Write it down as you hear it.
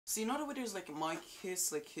So you know the way there's like a mic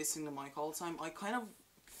hiss, like hissing the mic all the time? I kind of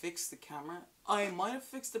fixed the camera. I might have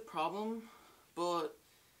fixed the problem, but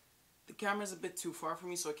the camera's a bit too far from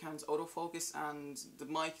me, so I can't autofocus, and the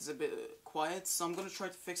mic is a bit quiet, so I'm gonna try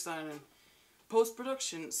to fix that in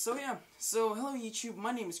post-production. So yeah, so hello YouTube,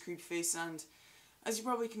 my name is Creepyface, and as you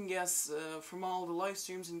probably can guess from all the live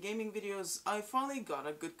streams and gaming videos, I finally got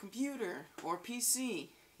a good computer, or PC,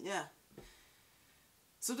 yeah.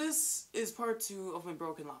 So this is part 2 of my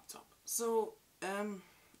broken laptop. So,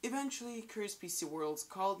 eventually Curious PC World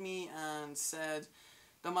called me and said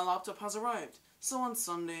that my laptop has arrived. So on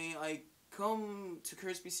Sunday, I come to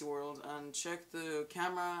Curious PC World and check the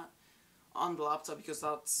camera on the laptop because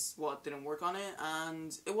that's what didn't work on it,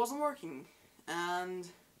 and it wasn't working. And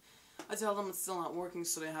I tell them it's still not working,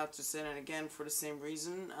 so they had to send it again for the same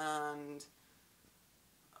reason, and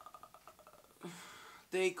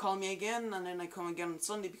they call me again, and then I come again on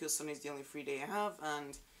Sunday because Sunday's the only free day I have,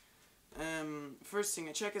 and first thing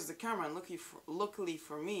I check is the camera, and luckily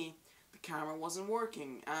for me, the camera wasn't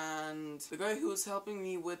working, and the guy who was helping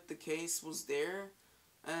me with the case was there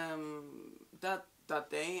that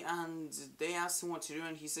day, and they asked him what to do,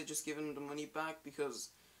 and he said just give him the money back because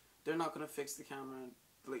they're not going to fix the camera,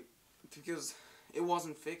 like, because it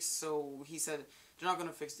wasn't fixed, so he said they're not going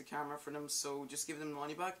to fix the camera for them, so just give them the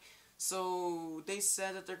money back. So they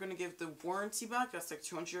said that they're going to give the warranty back, that's like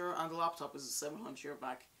 €200, and the laptop is €700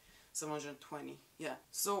 back. 720, yeah.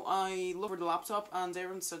 So I looked for the laptop, and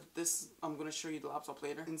everyone said this, I'm going to show you the laptop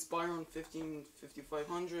later. Inspiron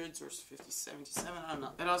 5500 or 5077, I don't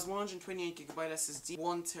know. It has 128GB SSD,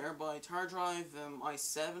 1TB hard drive,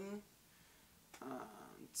 i7,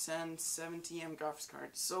 1070M graphics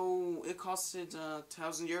card. So it costed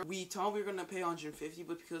 €1,000. We thought we were gonna pay 150,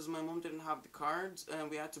 but because my mom didn't have the card,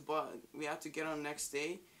 we had to get on the next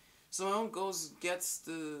day. So my mom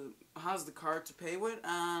has the card to pay with,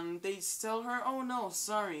 and they tell her, oh no,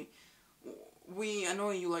 sorry, we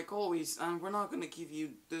annoy you like always, and we're not gonna give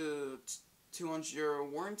you the €200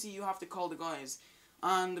 warranty. You have to call the guys.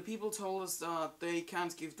 And the people told us that they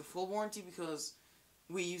can't give the full warranty because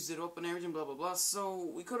we used it up and everything, blah blah blah. So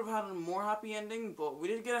we could have had a more happy ending, but we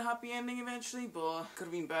did get a happy ending eventually, but could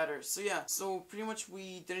have been better. So yeah, so pretty much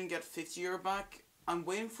we didn't get €50 back. I'm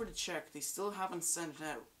waiting for the check. They still haven't sent it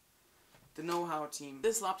out. The know-how team.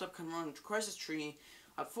 This laptop can run Crysis 3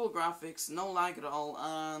 at full graphics, no lag at all,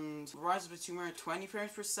 and rise of the tumor at 20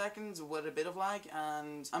 frames per second with a bit of lag.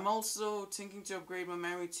 And I'm also thinking to upgrade my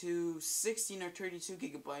memory to 16 or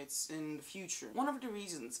 32GB in the future. One of the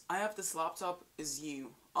reasons I have this laptop is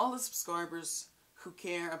you, all the subscribers who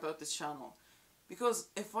care about this channel. Because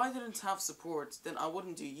if I didn't have support, then I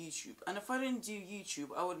wouldn't do YouTube, and if I didn't do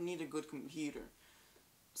YouTube, I would need a good computer.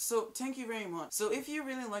 So thank you very much. So if you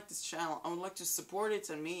really like this channel and would like to support it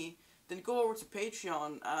and me, then go over to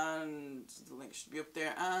Patreon, and the link should be up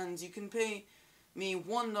there, and you can pay me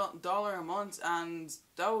 $1 a month, and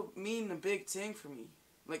that would mean a big thing for me.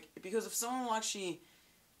 Like, because if someone will actually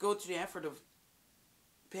go to the effort of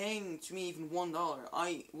paying to me even $1,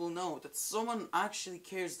 I will know that someone actually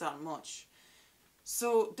cares that much.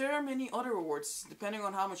 So there are many other rewards depending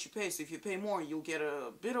on how much you pay. So if you pay more, you'll get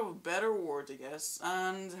a bit of a better reward, I guess.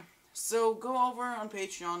 And so go over on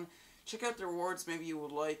Patreon, check out the rewards. Maybe you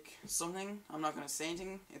would like something. I'm not gonna say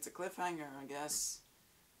anything. It's a cliffhanger, I guess.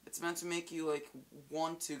 It's meant to make you like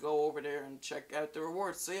want to go over there and check out the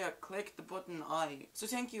rewards. So yeah, click the button I. So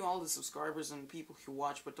thank you all the subscribers and people who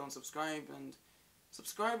watch but don't subscribe, and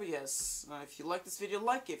subscribe, yes. If you like this video,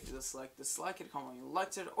 like it. If you dislike it, comment you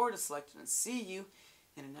liked it or disliked it, and see you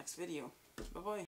in the next video. Bye bye.